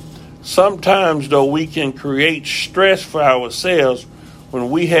 Sometimes, though, we can create stress for ourselves when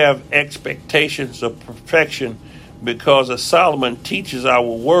we have expectations of perfection, because as Solomon teaches, our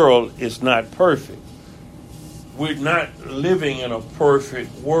world is not perfect. We're not living in a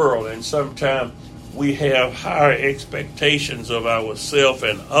perfect world, and sometimes we have higher expectations of ourselves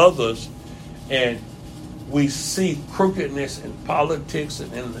and others, and we see crookedness in politics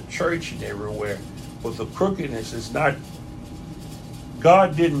and in the church and everywhere. But the crookedness is not,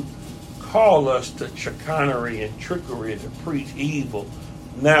 God didn't call us to chicanery and trickery to preach evil.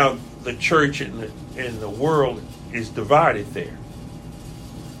 Now the church and the world is divided there.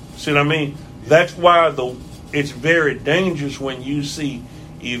 See what I mean? That's why it's very dangerous when you see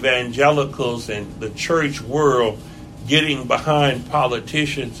evangelicals and the church world getting behind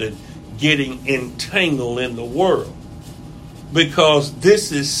politicians and getting entangled in the world. Because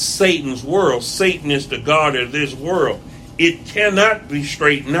this is Satan's world. Satan is the god of this world. It cannot be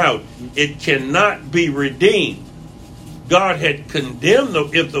straightened out. It cannot be redeemed. God had condemned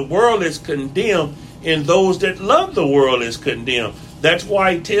them. If the world is condemned, and those that love the world is condemned. That's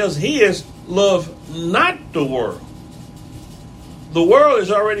why he tells his, love not the world. The world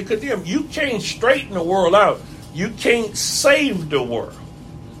is already condemned. You can't straighten the world out. You can't save the world.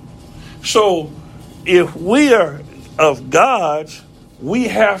 So if we are of God's, we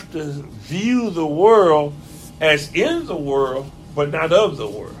have to view the world as in the world, but not of the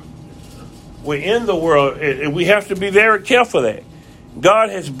world. We're in the world, and we have to be very careful of that. God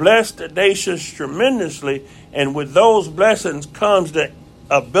has blessed the nations tremendously, and with those blessings comes the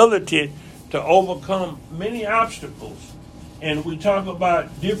ability to overcome many obstacles. And we talk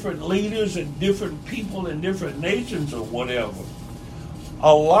about different leaders and different people in different nations or whatever.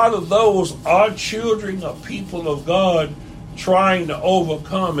 A lot of those are children of people of God trying to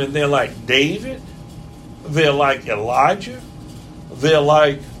overcome, and they're like David, they're like Elijah, they're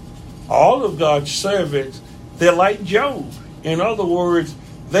like all of God's servants, they're like Job. In other words,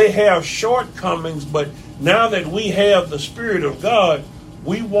 they have shortcomings, but now that we have the Spirit of God,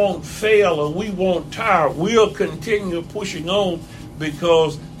 we won't fail or we won't tire. We'll continue pushing on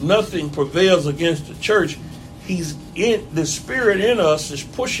because nothing prevails against the church. The Spirit in us is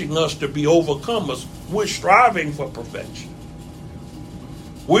pushing us to be overcomers. We're striving for perfection.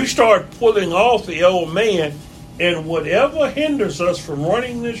 We start pulling off the old man, and whatever hinders us from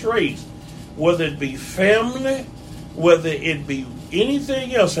running this race, whether it be family, whether it be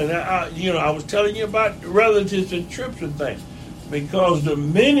anything else, and I was telling you about relatives and trips and things, because the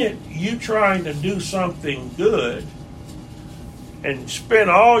minute you trying to do something good and spend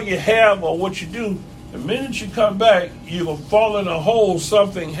all you have on what you do, the minute you come back, you're going to fall in a hole,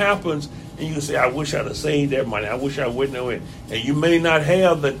 something happens, and you can say, I wish I'd have saved that money, I wish I wouldn't have went. And you may not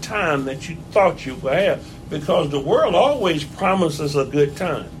have the time that you thought you would have, because the world always promises a good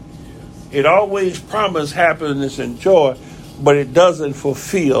time. It always promises happiness and joy, but it doesn't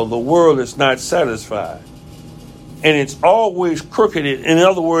fulfill. The world is not satisfied. And it's always crooked. In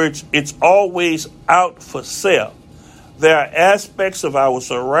other words, it's always out for self. There are aspects of our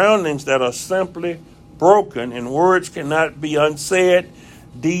surroundings that are simply broken, and words cannot be unsaid,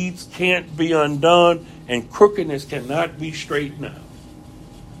 deeds can't be undone, and crookedness cannot be straightened out.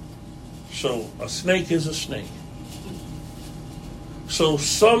 So a snake is a snake. So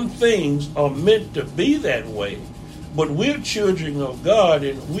some things are meant to be that way, but we're children of God,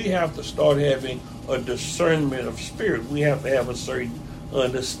 and we have to start having a discernment of spirit. We have to have a certain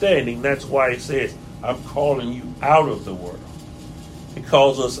understanding. That's why it says, I'm calling you out of the world. It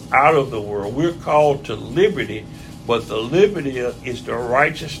calls us out of the world. We're called to liberty, but the liberty is the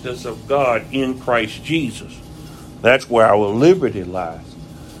righteousness of God in Christ Jesus. That's where our liberty lies.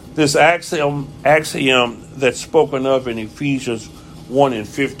 This axiom that's spoken of in Ephesians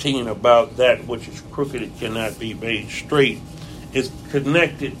 1:15 about that which is crooked, it cannot be made straight, is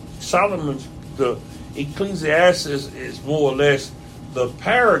connected. The Ecclesiastes is more or less, the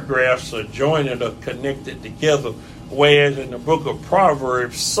paragraphs are joined and are connected together, whereas in the book of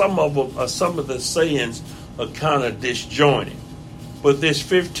Proverbs, some of the sayings are kind of disjointed. But this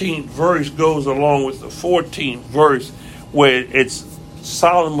 15th verse goes along with the 14th verse, where it's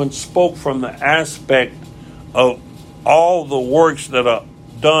Solomon spoke from the aspect of all the works that are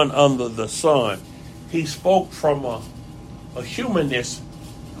done under the sun. He spoke from a humanistic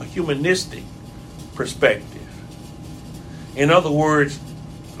perspective. In other words,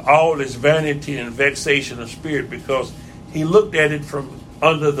 all is vanity and vexation of spirit, because he looked at it from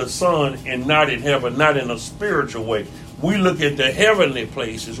under the sun and not in heaven, not in a spiritual way. We look at the heavenly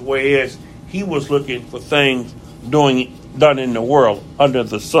places, whereas he was looking for things done in the world under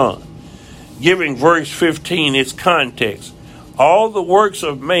the sun. Giving verse 15 its context. All the works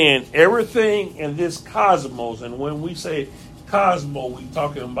of man, everything in this cosmos, and when we say cosmos, we're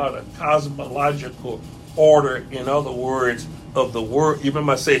talking about a cosmological order, in other words, of the world. You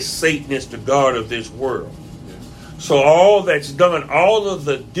remember I say Satan is the god of this world. So all that's done, all of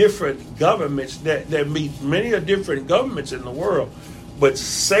the different governments that meet, many are different governments in the world, but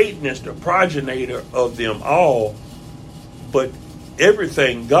Satan is the progenitor of them all. But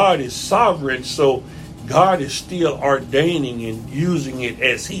everything, God is sovereign, so God is still ordaining and using it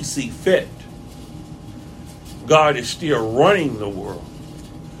as he sees fit. God is still running the world.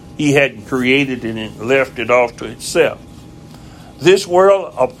 He hadn't created it and left it off to itself. This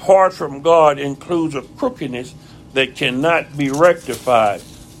world, apart from God, includes a crookedness that cannot be rectified.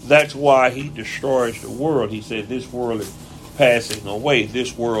 That's why he destroys the world. He said, this world is passing away.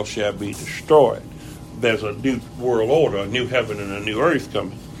 This world shall be destroyed. There's a new world order, a new heaven and a new earth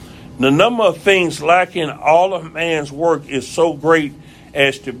coming. The number of things lacking all of man's work is so great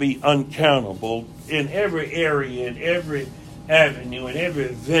as to be uncountable. In every area, in every avenue, in every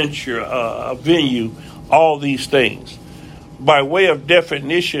venue, all these things. By way of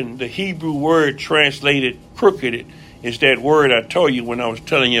definition, the Hebrew word translated crooked is that word I told you when I was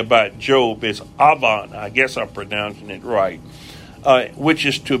telling you about Job. It's avan. I guess I'm pronouncing it right. Which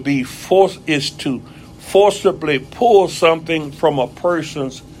is to be forcibly pull something from a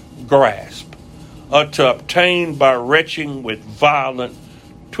person's grasp, or to obtain by wrenching with violent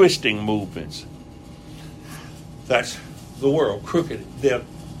twisting movements. That's the world, crooked.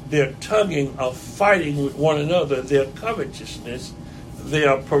 Their tugging of fighting with one another, their covetousness,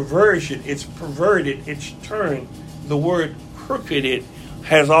 their perversion. It's perverted, it's turned. The word crooked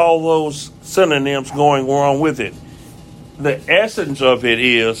has all those synonyms going wrong with it. The essence of it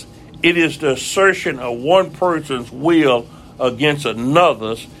is the assertion of one person's will against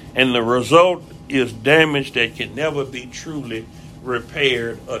another's, and the result is damage that can never be truly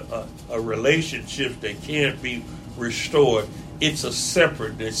repaired, a relationship that can't be restored. It's a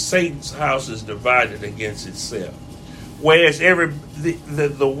separateness. Satan's house is divided against itself. Whereas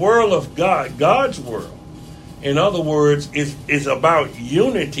the world of God, God's world, in other words, is about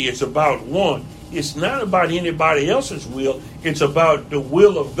unity. It's about one. It's not about anybody else's will. It's about the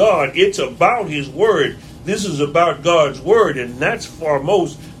will of God. It's about his word. This is about God's word, and that's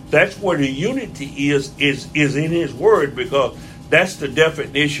foremost. That's where the unity is in his word, because that's the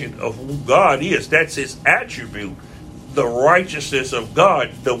definition of who God is. That's his attribute. The righteousness of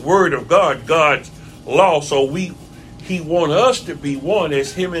God, the word of God, God's law. So he wants us to be one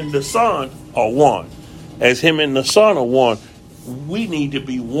as him and the Son are one. As him and the Son are one, we need to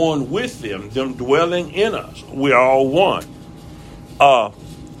be one with them dwelling in us. We're all one.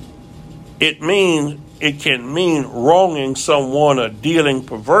 It can mean wronging someone or dealing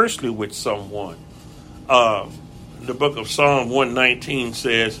perversely with someone. The book of Psalm 119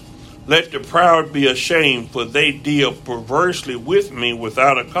 says, let the proud be ashamed, for they deal perversely with me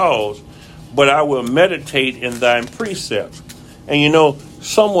without a cause, but I will meditate in thine precepts. And you know,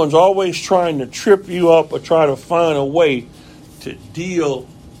 someone's always trying to trip you up or try to find a way to deal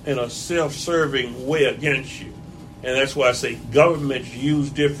in a self-serving way against you. And that's why I say governments use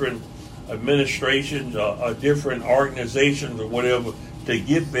different administrations or different organizations or whatever to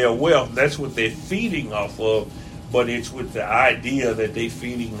get their wealth. That's what they're feeding off of. But it's with the idea that they're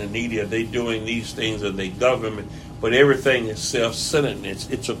feeding the needy, or they're doing these things, or they government. But everything is self-centeredness.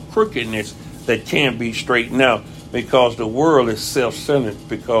 It's a crookedness that can't be straightened out, because the world is self-centered,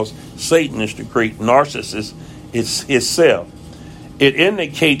 because Satan is the great narcissist. It's himself. It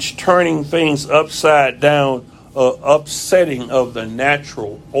indicates turning things upside down, upsetting of the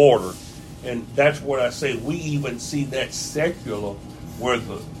natural order. And that's what I say. We even see that secular, where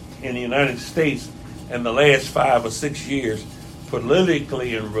in the United States, in the last 5 or 6 years,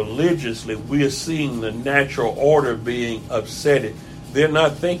 politically and religiously, we are seeing the natural order being upset. They're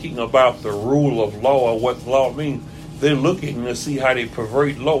not thinking about the rule of law or what law means. They're looking to see how they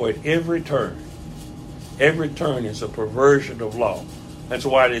pervert law at every turn. Every turn is a perversion of law. That's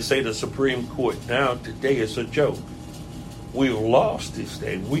why they say the Supreme Court now today is a joke. We've lost this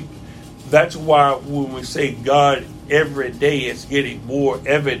thing. That's why when we say God every day, it's getting more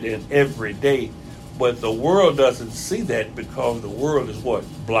evident every day. But the world doesn't see that because the world is what?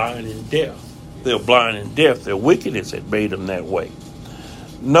 Blind and deaf. They're blind and deaf. Their wickedness had made them that way.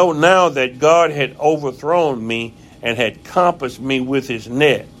 Know now that God had overthrown me and had compassed me with his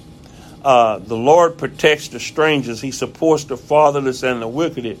net. The Lord protects the strangers. He supports the fatherless and the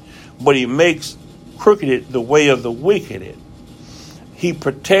wicked, but he makes crooked the way of the wicked. He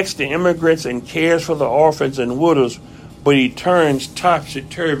protects the immigrants and cares for the orphans and widows, but he turns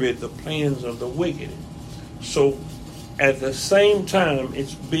topsy-turvy the plans of the wicked. So at the same time,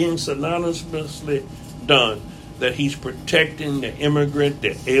 it's being synonymously done that he's protecting the immigrant,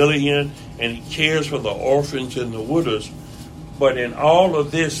 the alien, and he cares for the orphans and the widows. But in all of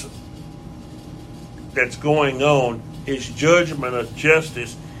this that's going on, his judgment of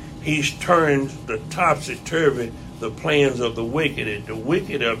justice, he's turned the topsy-turvy the plans of the wicked. And the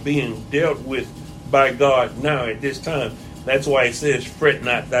wicked are being dealt with by God now at this time. That's why it says, fret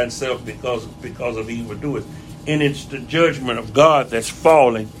not thyself because of evildoers. And it's the judgment of God that's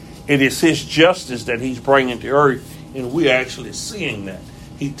falling. It is his justice that he's bringing to earth, and we're actually seeing that.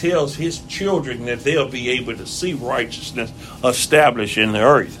 He tells his children that they'll be able to see righteousness established in the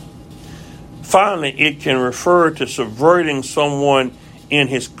earth. Finally, it can refer to subverting someone in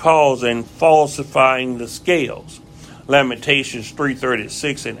his cause and falsifying the scales. Lamentations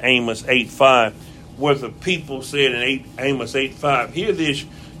 3:36 and Amos 8:5, where the people said in Amos 8:5, hear this,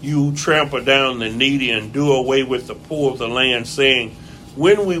 you trample down the needy and do away with the poor of the land, saying,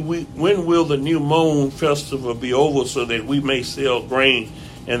 when will the new moon festival be over so that we may sell grain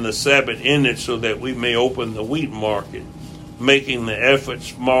and the Sabbath ended so that we may open the wheat market, making the effort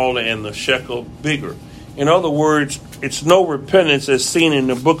smaller and the shekel bigger? In other words, it's no repentance as seen in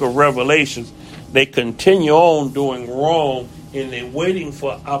the book of Revelations. They continue on doing wrong, and they're waiting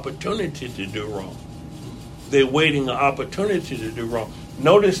for opportunity to do wrong. They're waiting an opportunity to do wrong.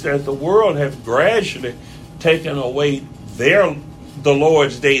 Notice that the world have gradually taken away the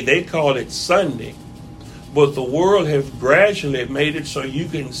Lord's Day. They call it Sunday. But the world have gradually made it so you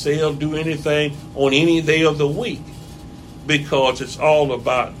can do anything on any day of the week, because it's all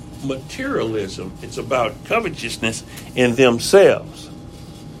about materialism. It's about covetousness in themselves.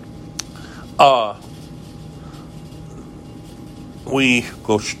 We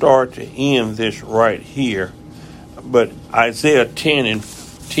go start to end this right here. But Isaiah 10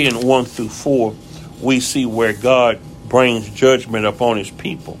 and 1 through 4, we see where God brings judgment upon his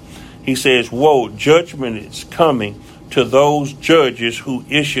people. He says, woe, judgment is coming to those judges who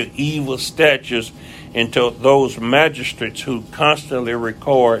issue evil statutes and to those magistrates who constantly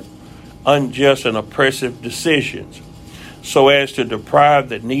record unjust and oppressive decisions, so as to deprive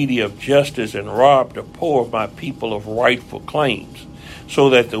the needy of justice and rob the poor of my people of rightful claims, so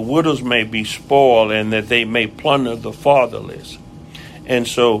that the widows may be spoiled and that they may plunder the fatherless. And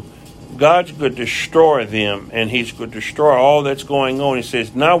so God's going to destroy them, and he's going to destroy all that's going on. He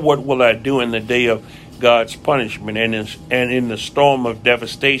says, now what will I do in the day of God's punishment and in the storm of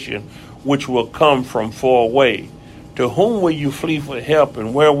devastation which will come from far away? To whom will you flee for help,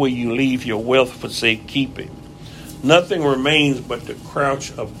 and where will you leave your wealth for safekeeping? Nothing remains but to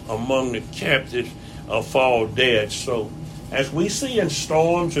crouch among the captives or fall dead. So as we see in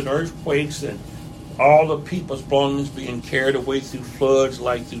storms and earthquakes and all the people's belongings being carried away through floods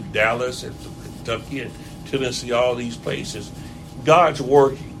like through Dallas and through Kentucky and Tennessee, all these places, God's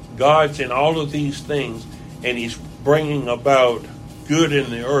working. God's in all of these things, and he's bringing about good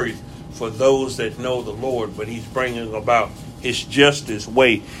in the earth for those that know the Lord, but he's bringing about his justice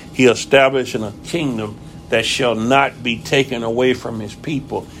way. He establishing a kingdom that shall not be taken away from his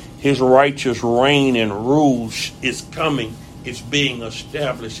people. His righteous reign and rule is coming. It's being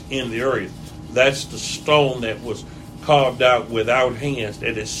established in the earth. That's the stone that was carved out without hands,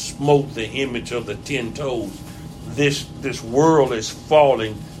 that has smote the image of the 10 toes. This world is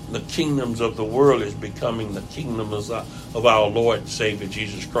falling. The kingdoms of the world is becoming the kingdoms of our Lord and Savior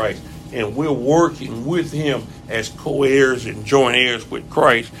Jesus Christ. And we're working with him as co-heirs and joint heirs with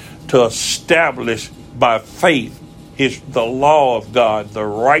Christ to establish by faith the law of God, the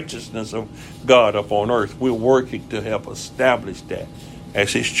righteousness of God upon earth. We're working to help establish that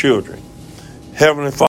as his children. Heavenly Father,